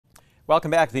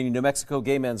Welcome back. The New Mexico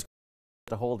Gay Men's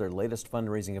to hold their latest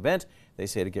fundraising event. They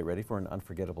say to get ready for an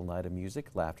unforgettable night of music,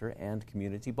 laughter, and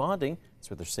community bonding. It's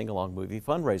with their sing-along movie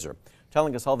fundraiser.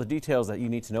 Telling us all the details that you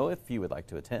need to know if you would like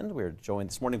to attend. We're joined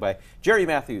this morning by Jerry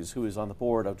Matthews, who is on the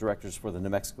board of directors for the New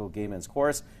Mexico Gay Men's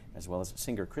Chorus, as well as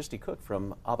singer Christy Cook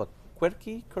from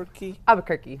Albuquerque. There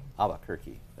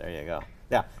you go.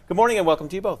 Yeah. Good morning and welcome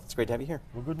to you both. It's great to have you here.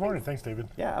 Well, good morning. Thanks, David.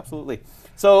 Yeah, absolutely.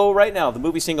 So right now, the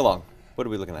movie sing-along. What are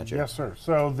we looking at, Jerry? Yes, sir.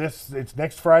 So it's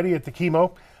next Friday at the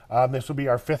Chemo. This will be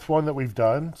our 5th one that we've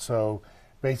done. So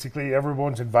basically,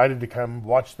 everyone's invited to come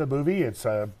watch the movie. It's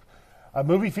a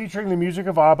movie featuring the music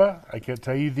of ABBA. I can't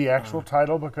tell you the actual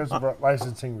title because of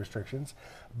licensing restrictions,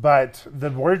 but the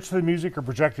words to the music are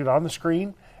projected on the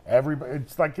screen.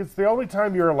 It's the only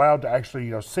time you're allowed to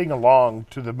actually sing along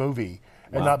to the movie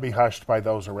and not be hushed by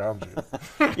those around you.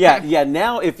 Yeah.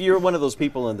 Now, if you're one of those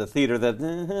people in the theater that,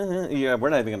 we're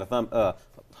not even going to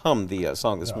hum the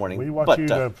song this morning. We want you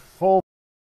to full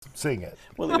sing it.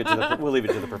 We'll leave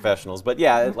it to the professionals. But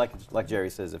yeah, like Jerry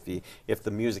says, if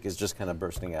the music is just kind of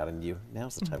bursting out in you,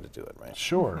 now's the time to do it, right?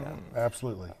 Sure,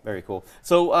 absolutely. Very cool.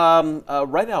 So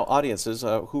right now, audiences,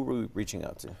 who are we reaching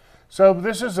out to? So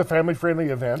this is a family-friendly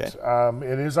event. Okay.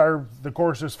 It is the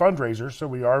chorus's fundraiser, so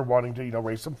we are wanting to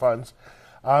raise some funds.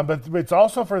 But it's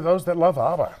also for those that love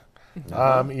ABBA,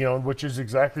 which is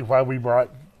exactly why we brought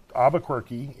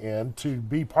Albuquerque in to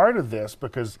be part of this,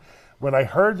 because when I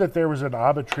heard that there was an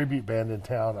ABBA tribute band in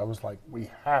town, I was like, we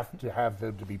have to have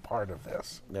them to be part of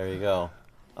this. There you go.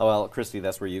 Oh, well, Christy,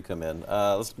 that's where you come in.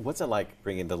 What's it like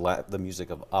bringing the music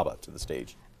of ABBA to the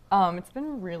stage? It's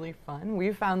been really fun.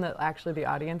 We've found that actually the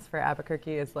audience for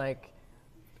Albuquerque is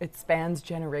it spans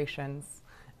generations.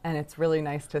 And it's really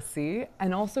nice to see.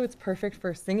 And also it's perfect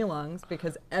for sing-alongs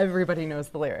because everybody knows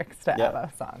the lyrics to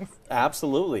ABBA songs.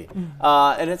 Absolutely.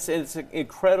 And it's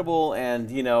incredible, and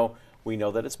we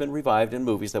know that it's been revived in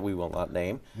movies that we will not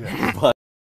name. Yeah. But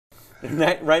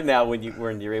right now when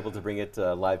you're able to bring it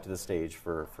live to the stage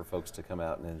for folks to come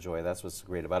out and enjoy, that's what's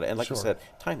great about it. And like you said,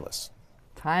 timeless.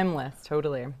 Timeless,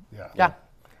 totally. Yeah.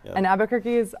 And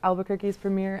Albuquerque's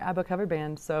premier ABBA cover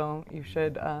band, so you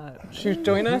should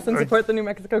join us and support the New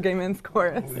Mexico Gay Men's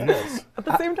Chorus at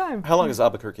the same time. How long has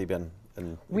Albuquerque been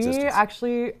in existence? We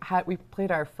actually we played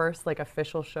our first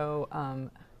official show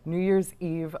New Year's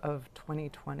Eve of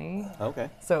 2020.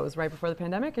 Okay. So it was right before the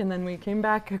pandemic, and then we came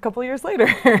back a couple years later.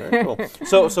 Very cool.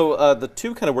 So the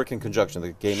two kind of work in conjunction,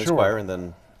 the Gay Men's Choir and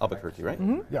then Albuquerque, right?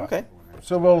 Mm-hmm. Yeah. Okay.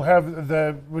 So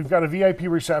we've got a VIP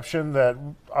reception that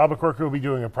Albuquerque will be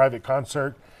doing a private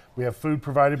concert. We have food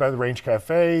provided by the Range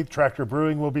Cafe. Tractor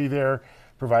Brewing will be there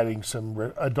providing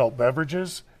some adult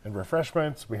beverages and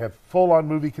refreshments. We have full-on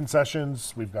movie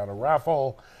concessions. We've got a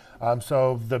raffle.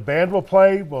 So the band will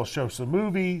play. We'll show some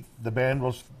movie. The band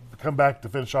will come back to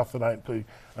finish off the night and play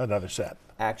another set.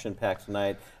 Action-packed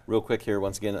night. Real quick here,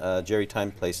 once again, Jerry,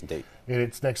 time, place, and date.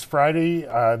 It's next Friday,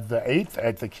 the 8th,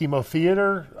 at the Chemo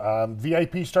Theater.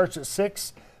 VIP starts at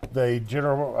 6. The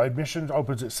general admission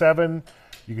opens at 7.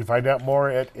 You can find out more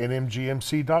at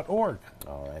nmgmc.org.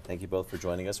 All right. Thank you both for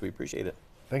joining us. We appreciate it.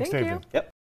 Thanks, David. You. Yep.